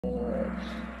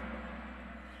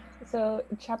So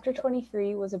chapter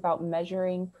 23 was about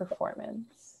measuring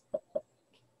performance.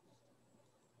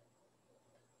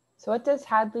 So what does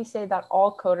Hadley say that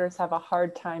all coders have a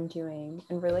hard time doing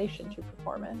in relation to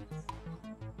performance?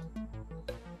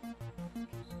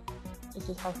 This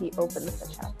is how he opens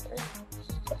the chapter.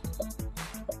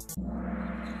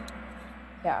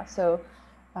 Yeah, so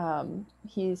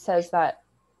he says that,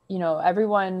 you know,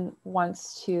 everyone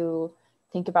wants to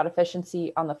think about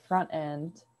efficiency on the front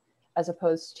end as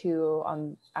opposed to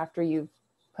on after you've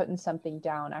put in something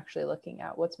down, actually looking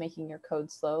at what's making your code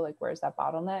slow, like where's that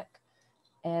bottleneck,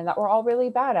 and that we're all really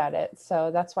bad at it.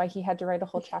 So that's why he had to write a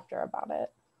whole chapter about it.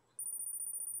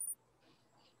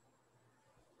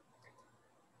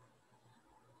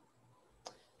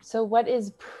 So what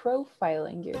is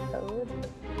profiling your code?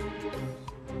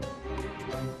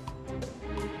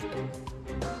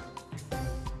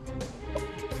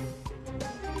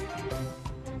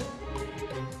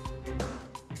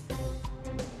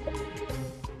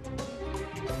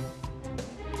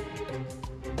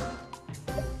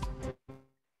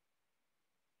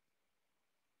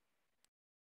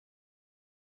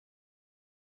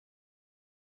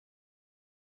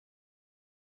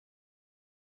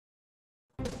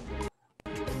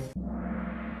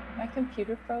 My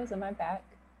computer froze. Am I back?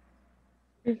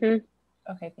 Mm-hmm.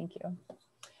 Okay, thank you.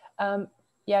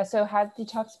 Yeah, so Hadley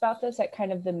talks about this at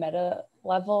kind of the meta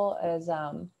level as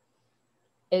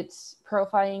it's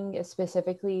profiling is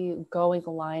specifically going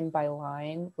line by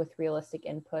line with realistic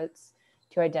inputs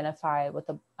to identify what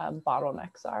the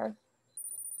bottlenecks are,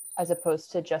 as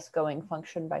opposed to just going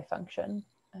function by function,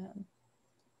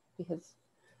 because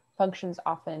functions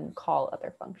often call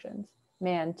other functions.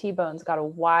 Man, T-Bone's got a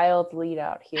wild lead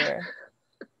out here.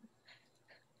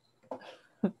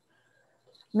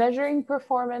 Measuring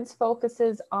performance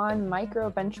focuses on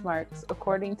micro benchmarks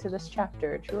according to this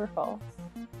chapter. True or false?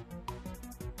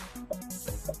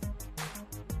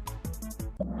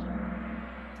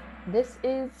 This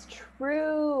is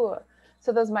true.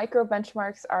 So those micro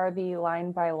benchmarks are the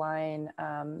line by line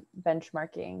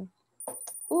benchmarking.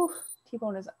 Ooh,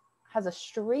 T-Bone has a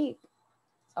streak.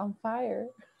 It's on fire.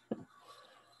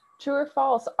 True or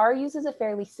false? R uses a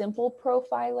fairly simple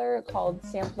profiler called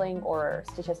sampling or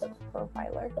statistical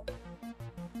profiler.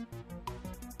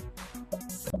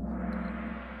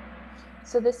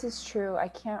 So this is true. I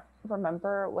can't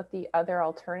remember what the other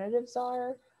alternatives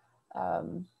are,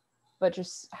 but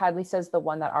just Hadley says the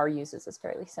one that R uses is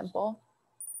fairly simple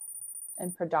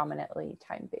and predominantly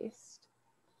time-based.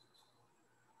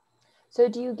 So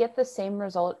do you get the same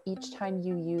result each time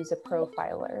you use a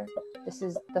profiler? This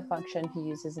is the function he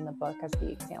uses in the book as the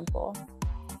example.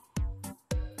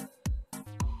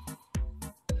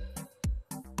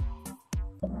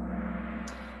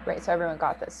 Right, so everyone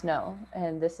got this, no.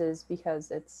 And this is because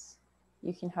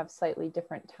you can have slightly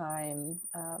different time,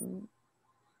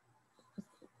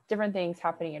 different things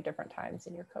happening at different times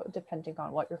in your code, depending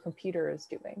on what your computer is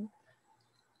doing.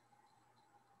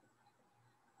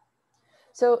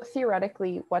 So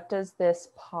theoretically, what does this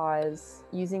pause,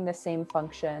 using the same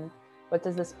function, what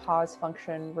does this pause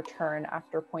function return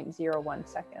after 0.01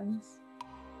 seconds?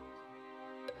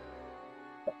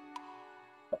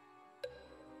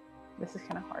 This is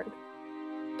kind of hard.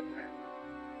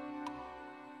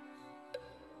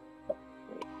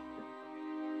 Wait.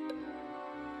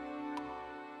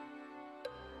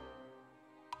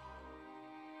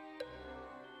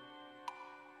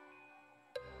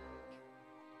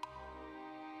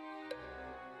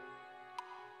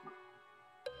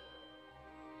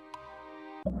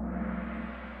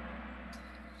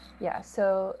 Yeah,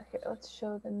 so here, let's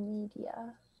show the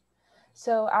media.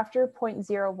 So after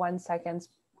 0.01 seconds,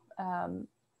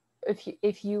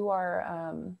 if you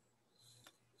are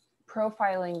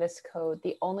profiling this code,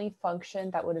 the only function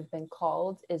that would have been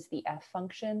called is the F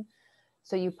function.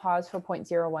 So you pause for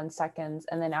 0.01 seconds,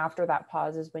 and then after that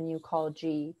pause is when you call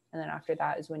G, and then after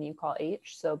that is when you call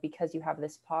H. So because you have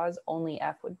this pause, only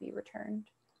F would be returned.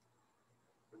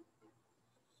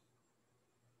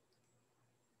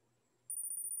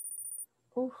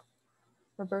 Ooh,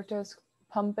 Roberto's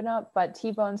pumping up, but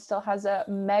T-Bone still has a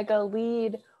mega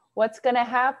lead. What's gonna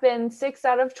happen? 6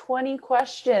 out of 20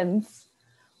 questions.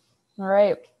 All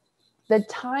right. The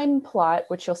time plot,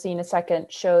 which you'll see in a second,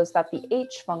 shows that the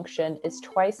H function is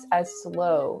twice as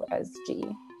slow as G.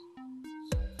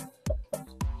 That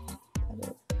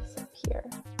is up here.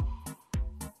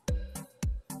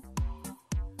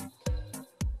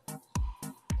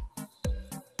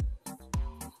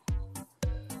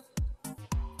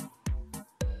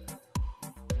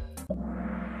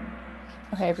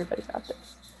 Okay, everybody got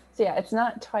this. So yeah, it's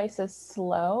not twice as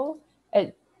slow.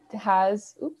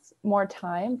 has, oops, more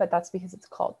time, but that's because it's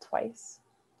called twice.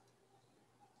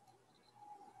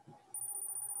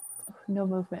 No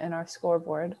movement in our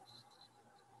scoreboard.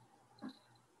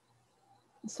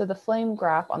 So the flame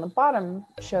graph on the bottom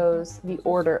shows the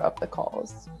order of the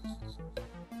calls.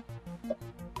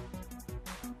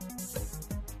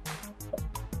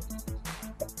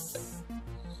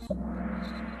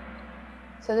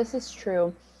 So this is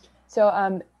true.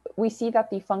 So we see that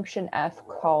the function f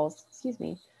calls,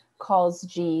 calls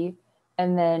g,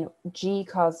 and then g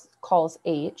calls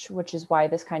h, which is why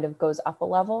this kind of goes up a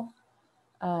level.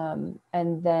 And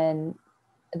then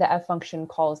the f function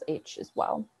calls h as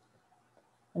well.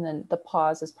 And then the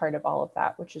pause is part of all of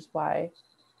that, which is why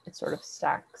it sort of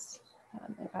stacks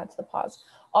and adds the pause.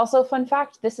 Also, fun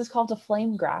fact, this is called a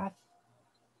flame graph.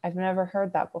 I've never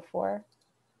heard that before.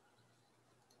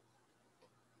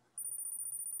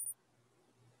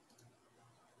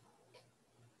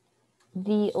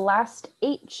 The last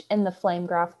h in the flame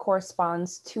graph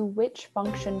corresponds to which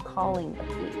function calling the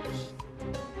h?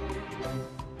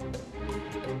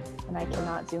 And I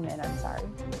cannot zoom in, I'm sorry.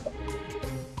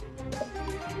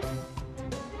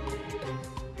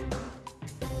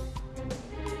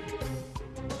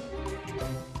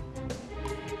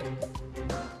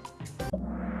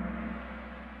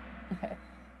 Okay,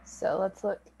 so let's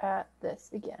look at this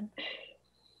again.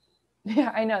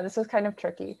 Yeah, I know, this was kind of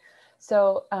tricky.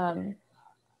 So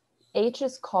H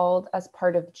is called as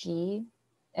part of G,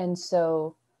 and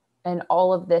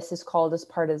all of this is called as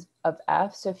part of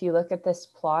F. So if you look at this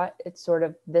plot, it's sort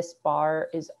of this bar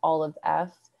is all of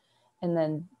F, and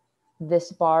then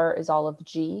this bar is all of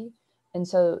G. And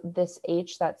so this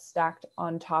H that's stacked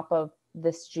on top of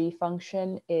this G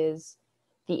function is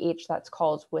the H that's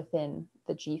called within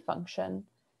the G function.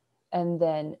 And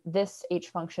then this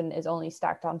H function is only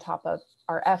stacked on top of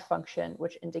our F function,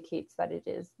 which indicates that it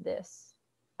is this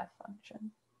F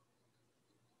function.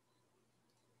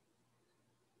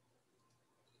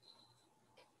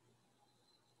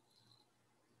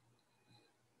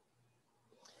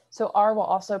 So R will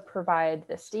also provide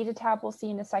this data tab we'll see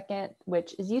in a second,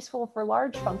 which is useful for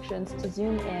large functions to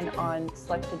zoom in on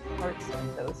selected parts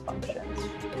of those functions.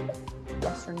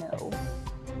 Yes or no?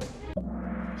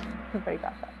 Everybody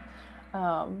got that.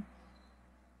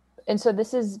 And so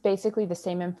this is basically the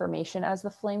same information as the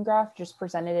flame graph, just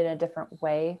presented in a different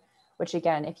way, which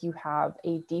again, if you have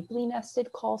a deeply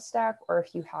nested call stack, or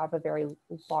if you have a very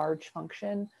large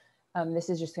function, this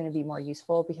is just going to be more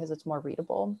useful because it's more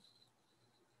readable.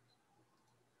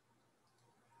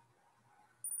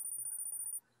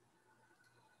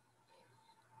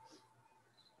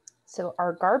 So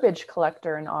our garbage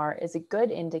collector in R is a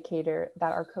good indicator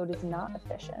that our code is not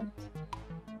efficient.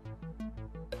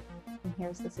 And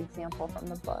here's this example from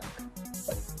the book.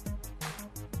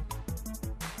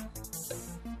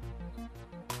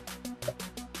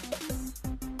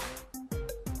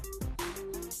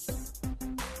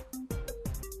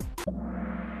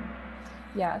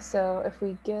 Yeah, so if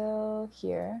we go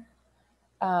here,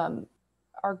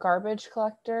 our garbage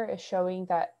collector is showing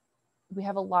that we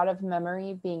have a lot of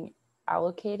memory being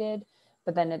allocated,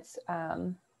 but then it's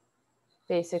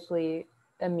basically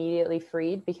immediately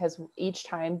freed because each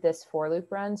time this for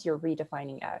loop runs, you're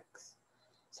redefining X.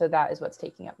 So that is what's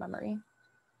taking up memory.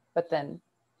 But then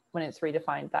when it's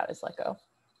redefined, that is let go.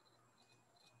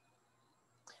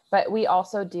 But we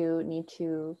also do need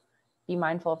to be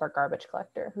mindful of our garbage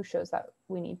collector, who shows that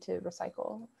we need to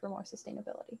recycle for more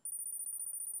sustainability.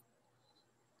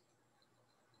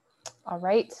 All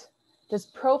right. Does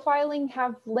profiling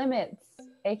have limits?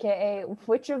 AKA,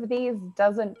 which of these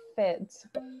doesn't fit?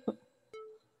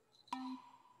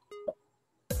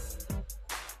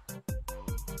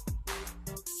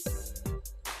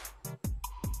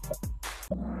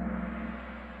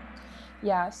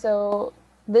 Yeah, so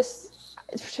this,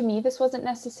 to me, this wasn't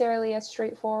necessarily as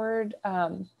straightforward,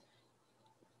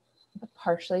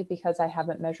 partially because I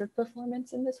haven't measured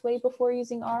performance in this way before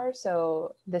using R.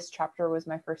 So this chapter was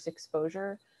my first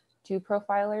exposure to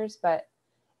profilers, but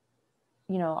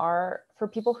you know, for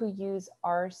people who use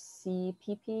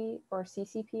RCPP or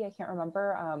CCP, I can't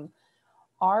remember,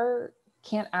 R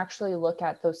can't actually look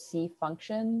at those C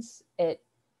functions. It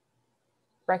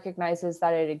recognizes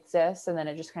that it exists and then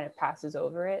it just kind of passes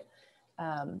over it.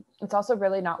 It's also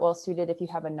really not well suited if you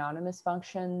have anonymous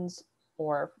functions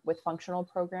or with functional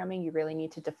programming. You really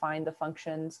need to define the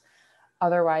functions.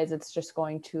 Otherwise, it's just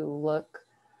going to look,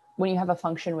 when you have a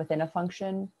function within a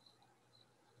function,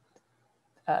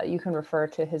 you can refer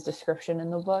to his description in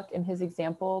the book in his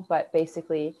example, but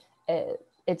basically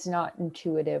it's not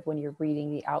intuitive when you're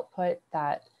reading the output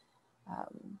that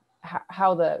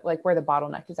how the, like where the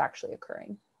bottleneck is actually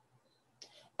occurring.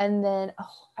 And then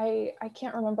I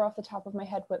can't remember off the top of my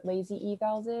head what lazy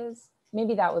evals is.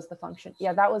 Maybe that was the function.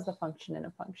 Yeah, that was the function in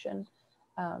a function.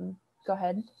 Go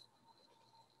ahead.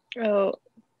 Oh,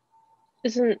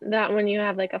 isn't that when you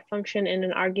have like a function in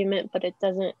an argument, but it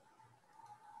doesn't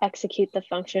execute the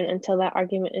function until that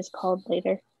argument is called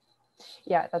later?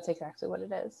 Yeah, that's exactly what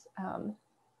it is.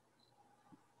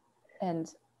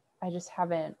 And I just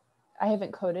haven't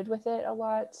coded with it a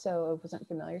lot, so it wasn't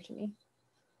familiar to me.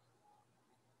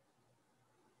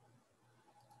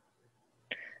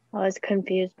 I was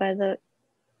confused by the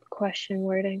question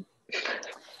wording.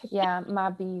 Yeah,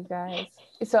 maybe you guys.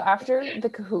 So after the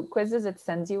Kahoot quizzes, it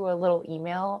sends you a little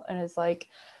email and it's like,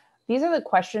 these are the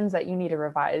questions that you need to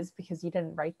revise because you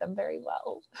didn't write them very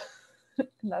well.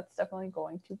 And that's definitely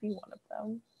going to be one of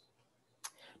them.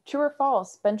 True or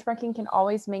false, benchmarking can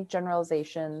always make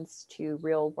generalizations to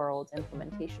real world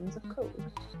implementations of code.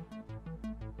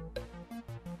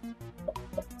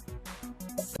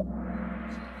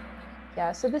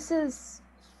 Yeah, so this is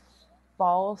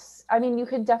false. I mean, you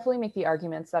could definitely make the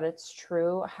arguments that it's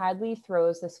true. Hadley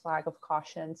throws this flag of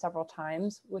caution several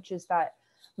times, which is that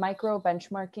micro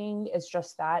benchmarking is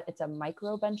just that. It's a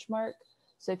micro benchmark.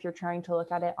 So if you're trying to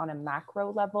look at it on a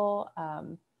macro level,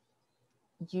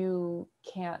 you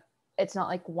can't, it's not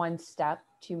like one step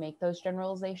to make those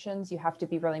generalizations. You have to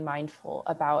be really mindful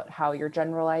about how you're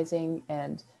generalizing.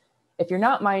 And if you're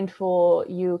not mindful,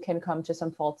 you can come to some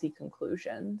faulty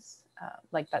conclusions.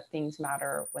 Like that things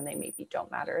matter when they maybe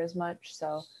don't matter as much.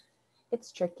 So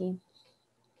it's tricky.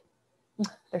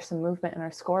 There's some movement in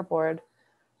our scoreboard.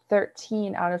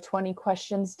 13 out of 20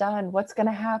 questions done. What's going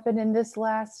to happen in this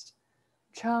last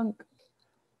chunk?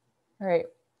 All right.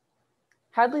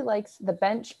 Hadley likes the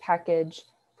bench package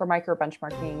for micro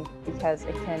benchmarking because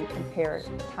it can compare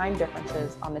time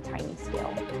differences on the tiny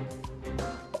scale.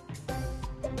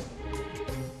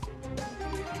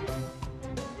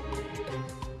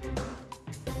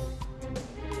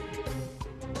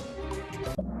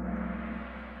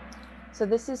 So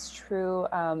this is true.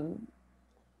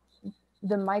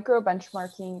 The micro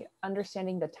benchmarking,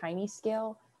 understanding the tiny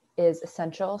scale is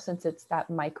essential since it's that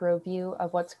micro view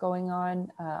of what's going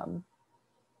on.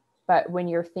 But when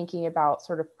you're thinking about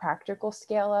sort of practical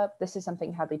scale up, this is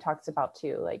something Hadley talks about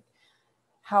too. Like,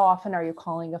 how often are you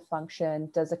calling a function?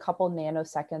 Does a couple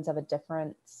nanoseconds of a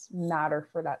difference matter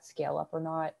for that scale up or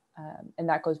not? And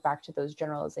that goes back to those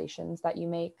generalizations that you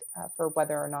make for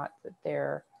whether or not that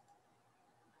they're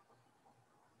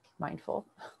mindful.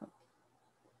 All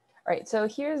right, so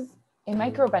here's a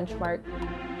micro benchmark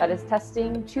that is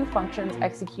testing two functions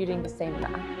executing the same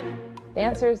math. The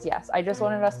answer is yes. I just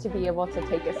wanted us to be able to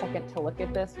take a second to look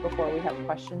at this before we have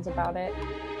questions about it,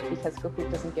 because Kahoot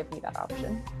doesn't give me that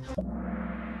option.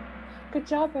 Good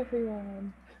job,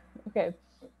 everyone. Okay,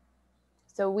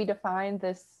 so we define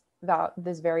this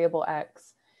variable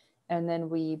x, and then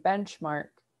we benchmark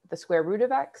the square root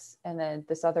of x, and then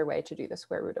this other way to do the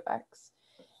square root of x.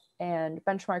 And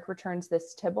benchmark returns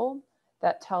this tibble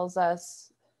that tells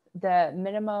us the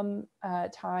minimum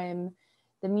time,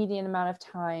 the median amount of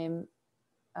time,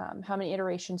 how many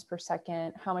iterations per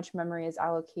second, how much memory is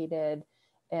allocated,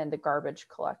 and the garbage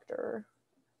collector.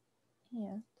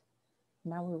 And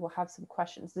now we will have some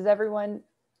questions. Is everyone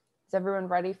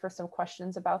ready for some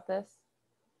questions about this?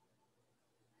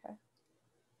 Okay.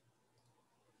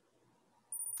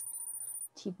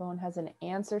 T-Bone has an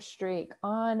answer streak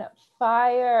on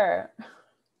fire.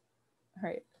 All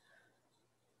right.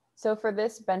 So for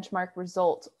this benchmark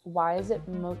result, why is it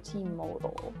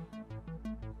multimodal?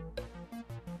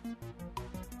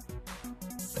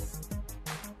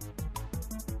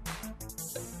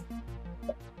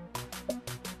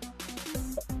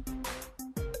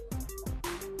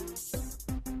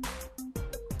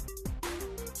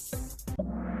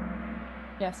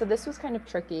 Yeah, so this was kind of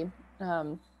tricky.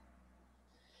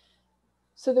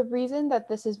 So the reason that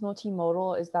this is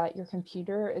multimodal is that your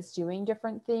computer is doing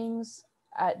different things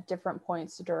at different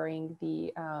points during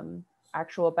the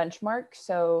actual benchmark.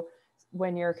 So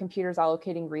when your computer is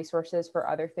allocating resources for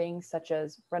other things, such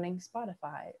as running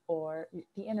Spotify or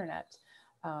the internet,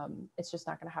 it's just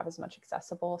not going to have as much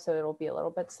accessible. So it'll be a little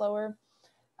bit slower.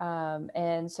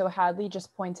 And so Hadley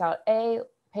just points out,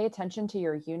 pay attention to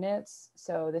your units.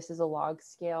 So this is a log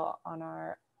scale on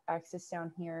our axis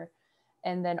down here.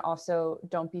 And then also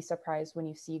don't be surprised when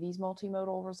you see these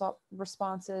multimodal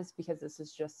responses, because this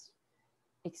is just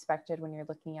expected when you're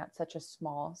looking at such a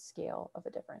small scale of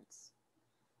a difference.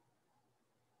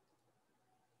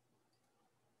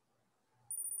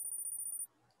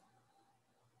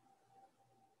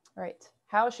 All right,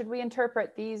 how should we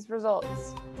interpret these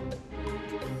results?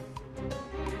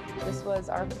 this was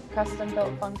our custom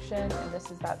built function, and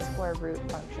this is that square root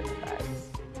function of x.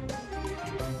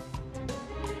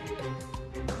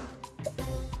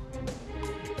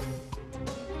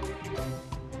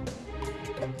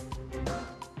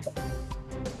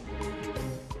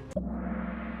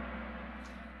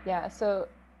 Yeah, so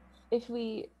if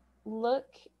we look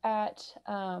at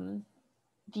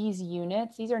these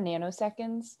units, these are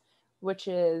nanoseconds, which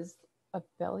is a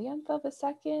billionth of a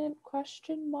second,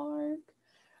 question mark.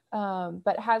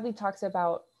 But Hadley talks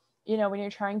about, you know, when you're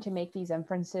trying to make these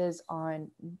inferences on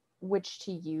which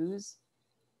to use,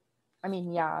 I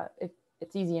mean, yeah,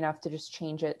 it's easy enough to just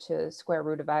change it to square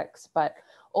root of x, but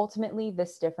ultimately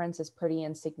this difference is pretty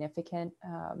insignificant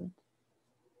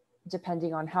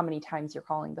depending on how many times you're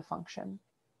calling the function.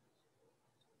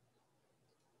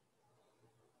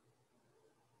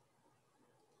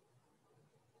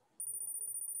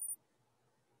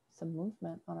 Some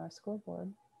movement on our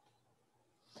scoreboard.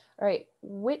 All right,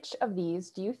 which of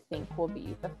these do you think will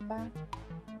be the fast?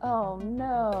 Oh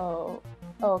no.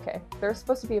 Oh, okay, there's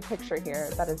supposed to be a picture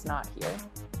here that is not here.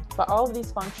 But all of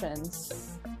these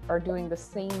functions are doing the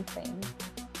same thing.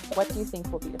 What do you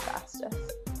think will be the fastest?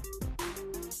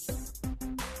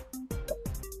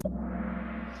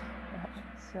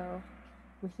 So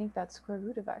we think that square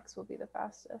root of x will be the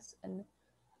fastest. And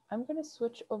I'm going to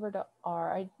switch over to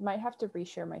R. I might have to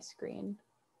reshare my screen.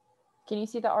 Can you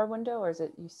see the R window, or is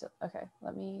it you still? Okay,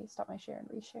 let me stop my share and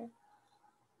reshare.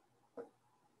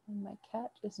 And my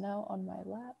cat is now on my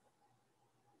lap.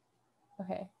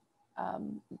 Okay,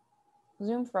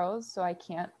 Zoom froze, so I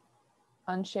can't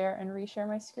unshare and reshare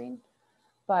my screen,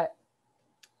 but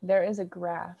there is a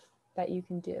graph that you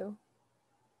can do.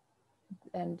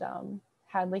 And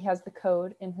Hadley has the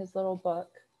code in his little book,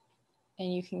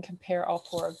 and you can compare all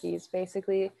four of these.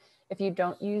 Basically, if you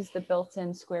don't use the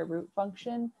built-in square root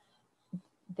function,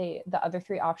 the other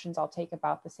three options all take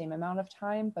about the same amount of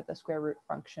time, but the square root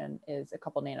function is a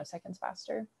couple nanoseconds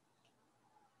faster.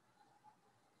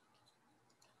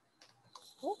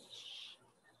 Oops.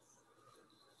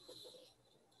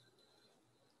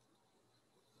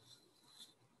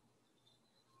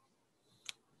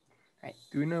 Right.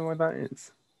 Do we know what that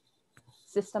is?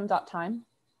 System.time.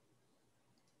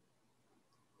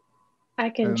 I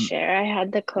can share. I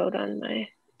had the code on my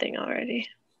thing already.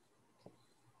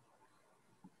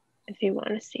 If you want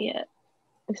to see it.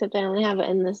 Except I only have it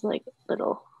in this like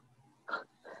little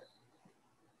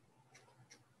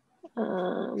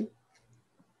can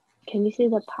you see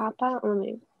the pop out? Let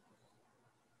me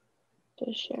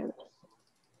just share this.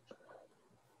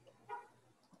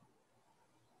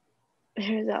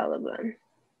 Here's all of them.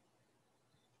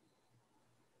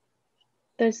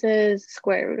 This is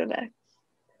square root of x.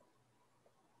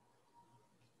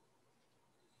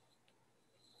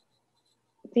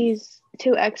 These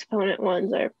two exponent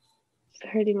ones are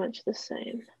pretty much the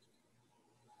same.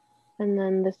 And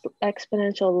then this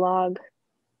exponential log,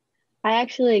 I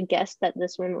actually guessed that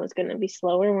this one was going to be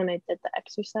slower when I did the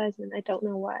exercise, and I don't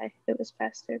know why it was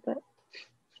faster, but.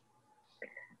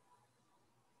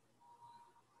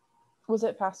 Was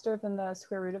it faster than the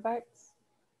square root of x?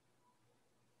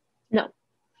 No.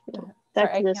 Sorry,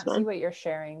 I can't see what you're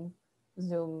sharing.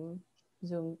 Zoom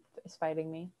is fighting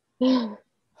me.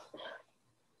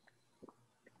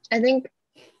 I think,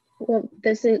 well,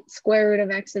 this is square root of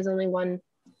x is only one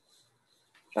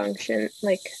function,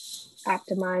 like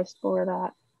optimized for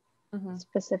that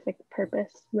specific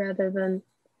purpose rather than.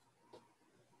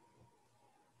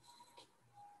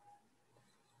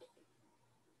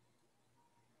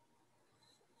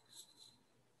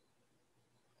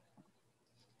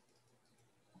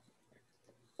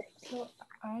 So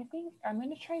I think I'm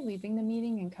going to try leaving the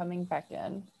meeting and coming back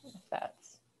in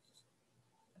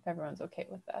if everyone's okay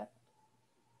with that.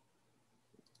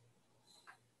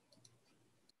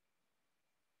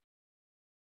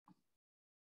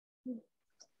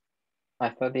 I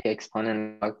thought the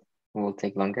exponent log will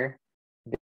take longer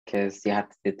because you have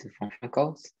to do two function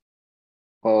calls.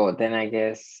 Oh, then I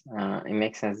guess it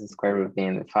makes sense the square root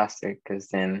being faster because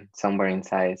then somewhere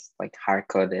inside it's like hard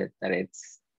coded that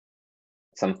it's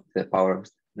some to the power of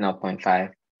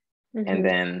 0.5. And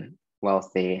then, well,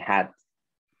 the hat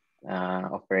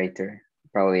operator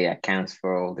probably accounts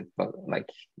for all the, like,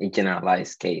 a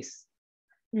generalized case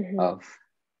of,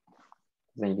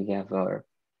 then you have our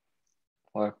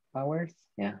powers.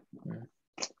 Yeah.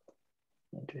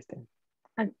 Interesting.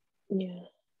 Yeah.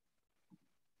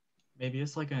 Maybe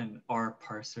it's like an R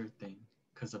parser thing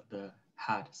because of the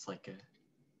hat. It's like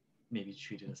maybe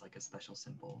treated as like a special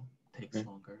symbol. Takes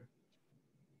longer.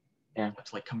 Yeah. You have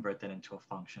to like convert that into a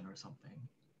function or something.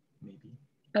 Maybe.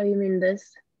 Oh, you mean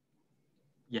this?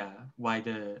 Yeah. Why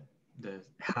the the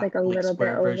like a little bit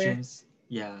square over. versions,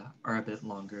 yeah, are a bit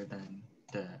longer than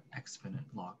the exponent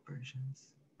log versions.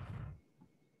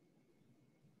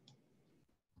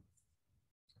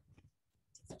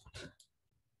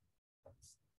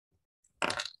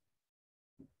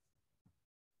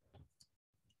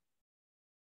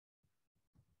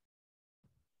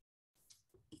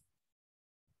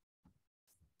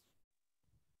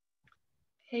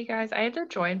 Hey guys, I had to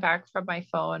join back from my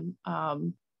phone.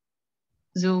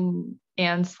 Zoom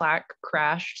and Slack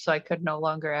crashed, so I could no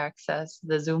longer access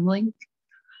the Zoom link.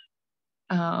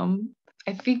 I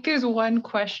think there's one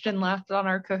question left on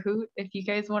our Kahoot. If you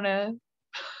guys want to,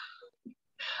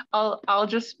 I'll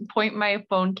just point my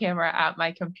phone camera at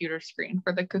my computer screen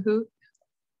for the Kahoot.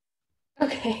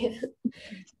 Okay.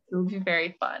 It'll be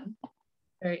very fun,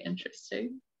 very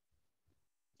interesting.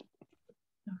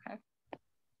 Okay.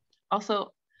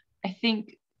 Also, I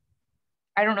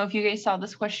don't know if you guys saw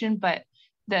this question, but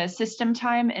the system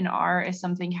time in R is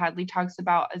something Hadley talks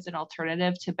about as an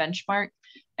alternative to benchmark.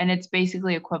 And it's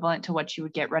basically equivalent to what you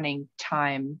would get running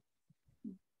time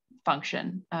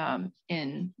function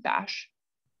in Bash.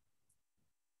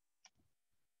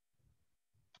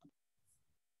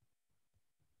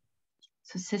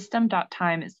 So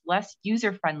system.time is less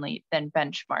user-friendly than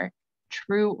benchmark.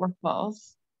 True or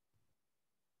false?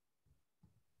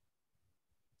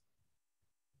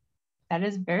 That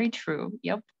is very true.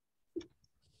 Yep.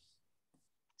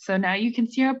 So now you can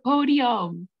see our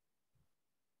podium.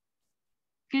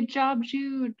 Good job,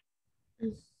 Jude.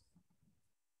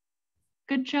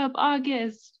 Good job,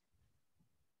 August.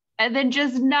 And then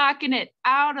just knocking it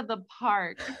out of the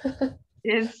park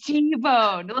is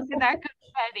T-Bone. Look at that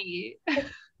confetti.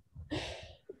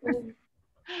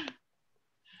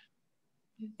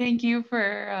 Thank you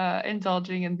for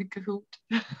indulging in the Kahoot.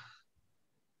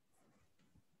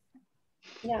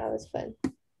 Yeah, it was fun.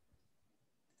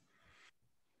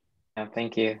 Yeah,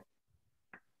 thank you.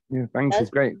 Yeah, thanks.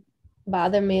 It's great.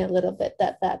 Bother me a little bit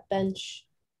that bench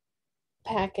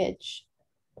package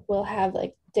will have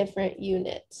like different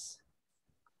units.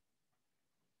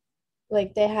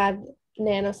 Like they had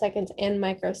nanoseconds and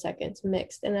microseconds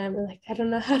mixed, and I'm like, I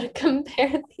don't know how to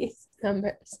compare these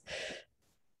numbers.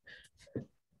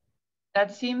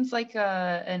 That seems like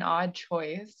an odd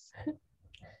choice.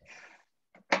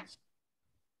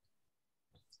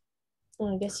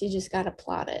 Well, I guess you just gotta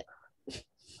plot it.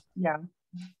 Yeah.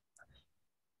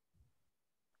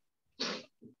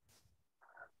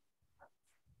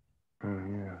 Oh,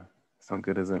 yeah. It's not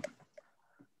good, is it?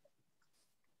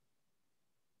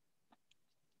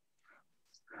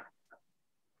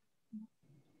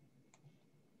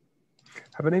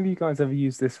 Have any of you guys ever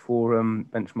used this for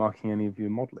benchmarking any of your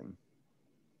modeling?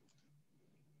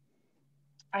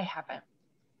 I haven't.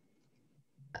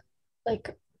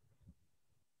 Like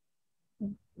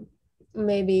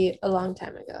maybe a long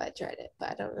time ago I tried it,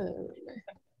 but I don't really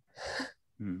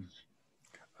remember.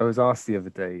 I was asked the other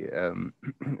day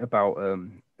about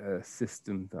a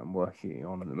system that I'm working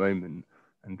on at the moment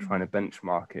and trying to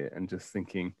benchmark it, and just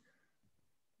thinking,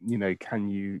 you know, can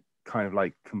you kind of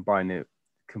like create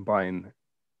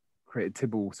a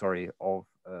table, of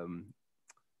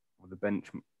the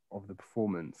bench of the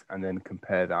performance, and then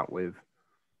compare that with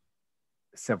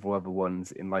several other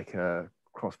ones in like a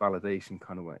cross-validation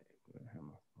kind of way.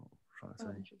 I'll try to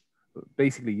say. But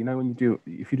basically, you know,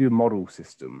 if you do a model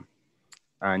system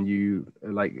and you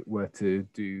like were to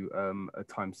do a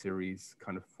time series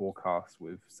kind of forecast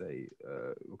with, say,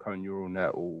 recurrent neural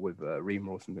net or with REMA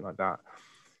or something like that,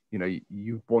 you know,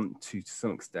 you want to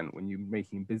some extent, when you're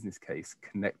making a business case,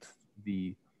 connect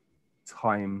the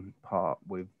time part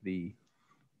with the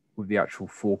actual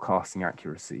forecasting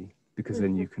accuracy, because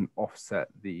then you can offset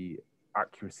the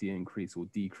accuracy increase or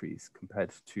decrease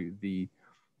compared to the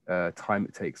time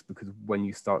it takes, because when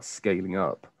you start scaling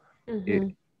up,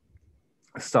 it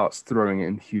starts throwing it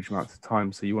in huge amounts of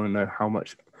time. So you want to know how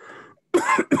much,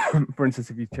 for instance,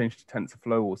 if you change to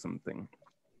TensorFlow or something,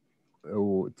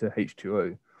 or to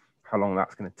H2O, how long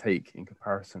that's going to take in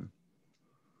comparison.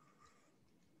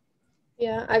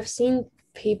 Yeah, I've seen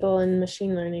people in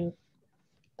machine learning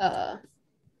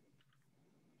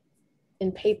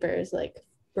in papers like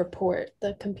report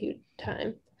the compute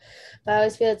time, but I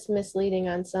always feel it's misleading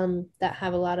on some that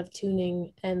have a lot of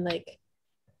tuning, and like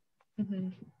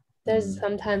there's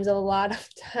sometimes a lot of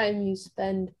time you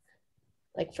spend,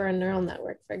 like for a neural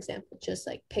network, for example, just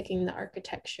like picking the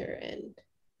architecture, and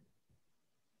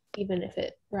even if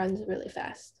it runs really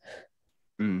fast.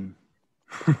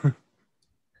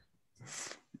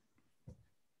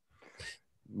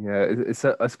 Yeah, it's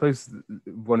I suppose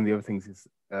one of the other things is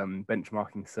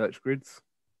benchmarking search grids.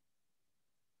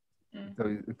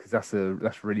 So because that's a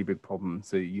really big problem.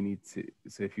 So you need to,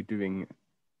 so if you're doing,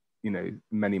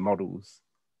 many models,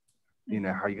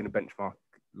 how are you going to benchmark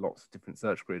lots of different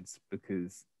search grids?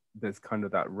 Because there's kind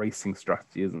of that racing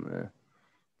strategy, isn't there?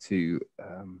 To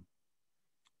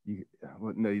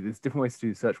there's different ways to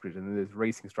do search grid, and then there's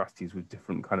racing strategies with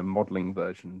different kind of modeling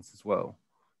versions as well.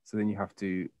 So then you have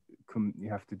to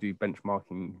do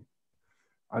benchmarking.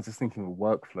 I was just thinking of a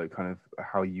workflow, kind of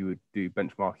how you would do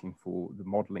benchmarking for the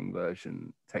modeling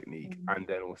version technique, and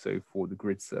then also for the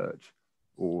grid search,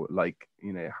 or like,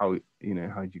 how do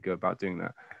you go about doing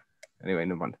that? Anyway,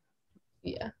 never mind.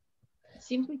 Yeah. It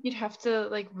seems like you'd have to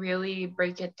like really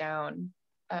break it down.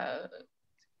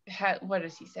 What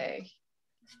does he say?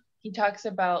 He talks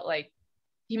about like,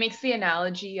 he makes the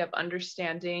analogy of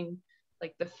understanding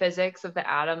like the physics of the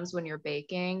atoms when you're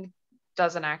baking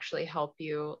doesn't actually help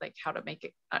you like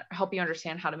help you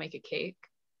understand how to make a cake.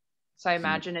 So I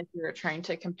imagine if you're trying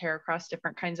to compare across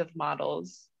different kinds of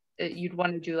models, you'd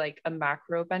want to do like a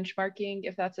macro benchmarking,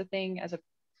 if that's a thing,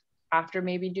 after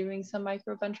maybe doing some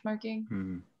micro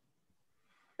benchmarking.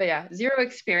 But yeah, zero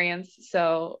experience,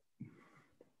 so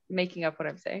making up what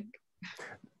I'm saying.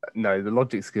 No, the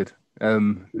logic's good.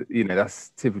 That's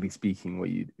typically speaking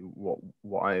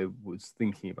what I was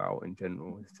thinking about in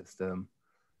general. Is just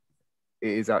it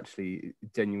is actually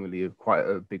genuinely quite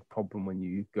a big problem when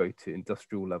you go to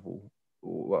industrial level,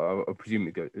 or I presume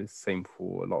it goes the same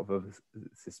for a lot of other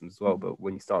systems as well. But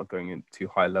when you start going into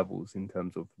high levels in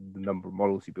terms of the number of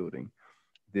models you're building,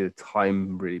 the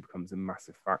time really becomes a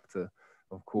massive factor.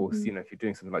 Of course, if you're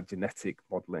doing something like genetic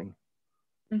modeling,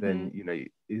 then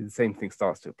the same thing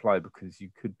starts to apply, because you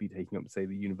could be taking up, say,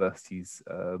 the university's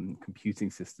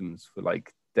computing systems for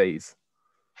like days.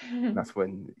 And that's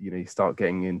when you start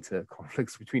getting into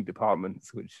conflicts between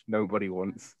departments, which nobody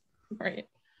wants. Right.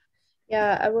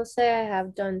 Yeah, I will say I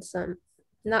have done some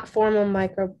not formal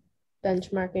micro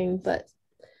benchmarking, but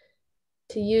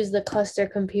to use the cluster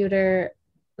computer,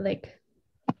 like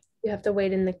you have to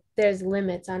wait there's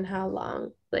limits on how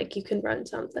long like you can run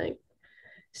something.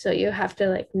 So you have to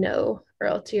like know, or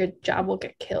else your job will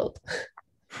get killed.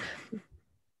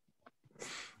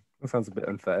 That sounds a bit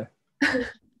unfair.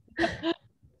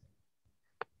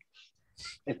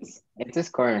 It's a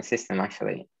scoring system,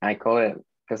 actually. I call it,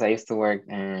 because I used to work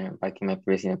back in my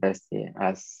previous university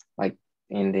as like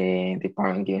in the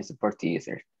department giving support to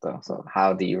users. So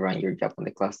how do you run your job on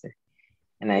the cluster?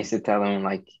 And I used to tell them,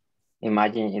 like,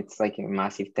 imagine it's like a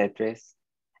massive Tetris,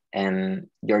 and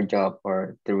your job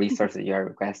or the resources you are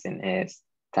requesting is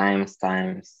times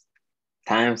the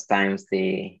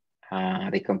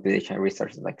computation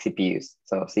resources, like CPUs.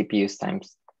 So CPUs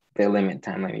times the limit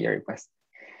time that you're requesting.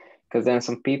 Because then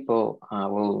some people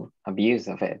will abuse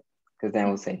of it, because then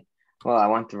we'll say, well, I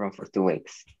want to run for 2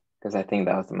 weeks, because I think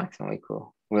that was the maximum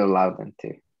we allow them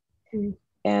to.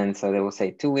 And so they will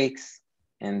say 2 weeks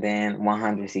and then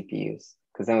 100 CPUs,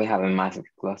 because then we have a massive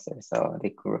cluster, so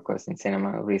they could request insane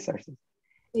amount of resources.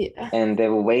 Yeah. And they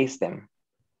will waste them,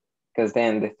 because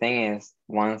then the thing is,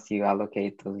 once you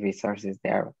allocate those resources,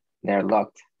 they're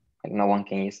locked, like no one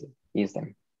can use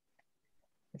them.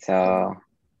 So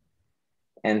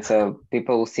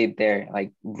people will sit there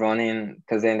like running,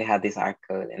 because then they have this R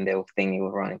code and they will think it will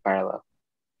run in parallel,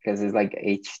 because it's like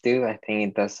H2. I think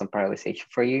it does some parallelization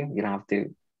for you. You don't have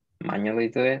to manually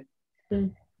do it.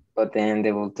 But then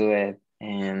they will do it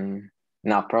and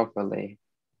not properly.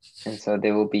 And so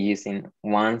they will be using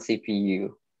 1 CPU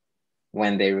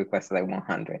when they request like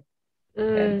 100.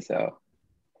 And so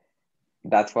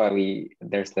that's why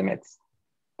there's limits.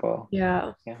 But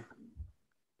yeah.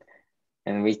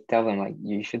 And we tell them, like,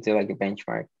 you should do like a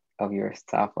benchmark of your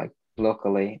stuff like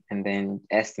locally, and then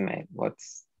estimate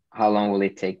how long will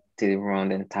it take to run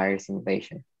the entire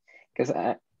simulation. Because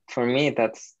for me,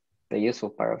 that's the useful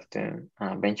part of doing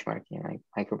benchmarking, like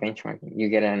micro benchmarking. You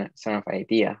get a sort of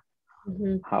idea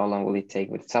how long will it take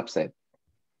with subset,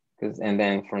 and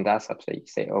then from that subset you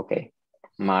say, okay,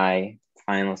 my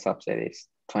final subset is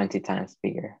 20 times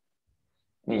bigger.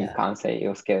 I mean, you can't say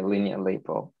it'll scale linearly,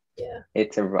 but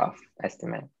it's a rough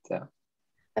estimate. So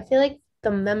I feel like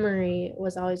the memory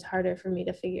was always harder for me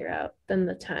to figure out than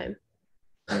the time.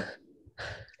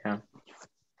 Yeah.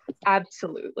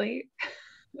 Absolutely.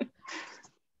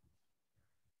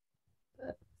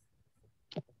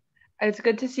 It's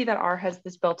good to see that R has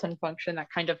this built-in function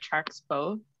that kind of tracks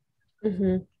both.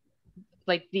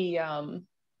 Like I've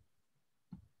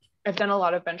done a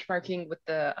lot of benchmarking with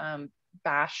the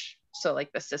bash, so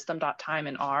like the system.time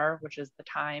in R, which is the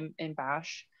time in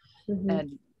bash,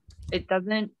 and it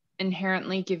doesn't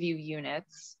inherently give you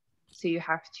units, so you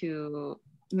have to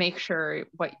make sure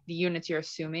what the units you're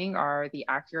assuming are the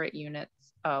accurate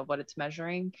units what it's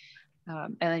measuring.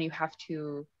 And then you have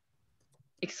to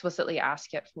explicitly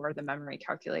ask it for the memory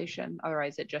calculation.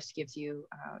 Otherwise, it just gives you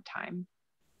time.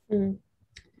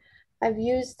 I've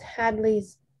used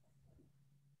Hadley's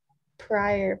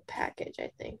prior package,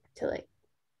 I think, to like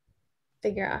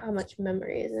figure out how much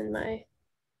memory is in my,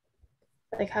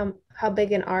 like how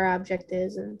big an R object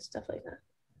is and stuff like that.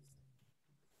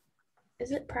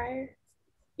 Is it prior?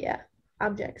 Yeah,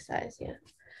 object size, yeah.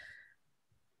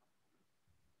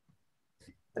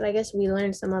 But I guess we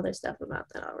learned some other stuff about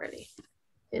that already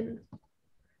in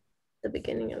the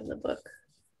beginning of the book.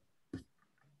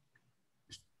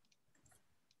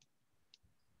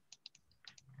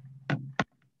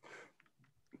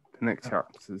 The next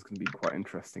chapter is going to be quite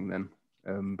interesting then,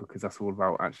 because that's all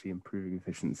about actually improving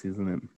efficiency, isn't it?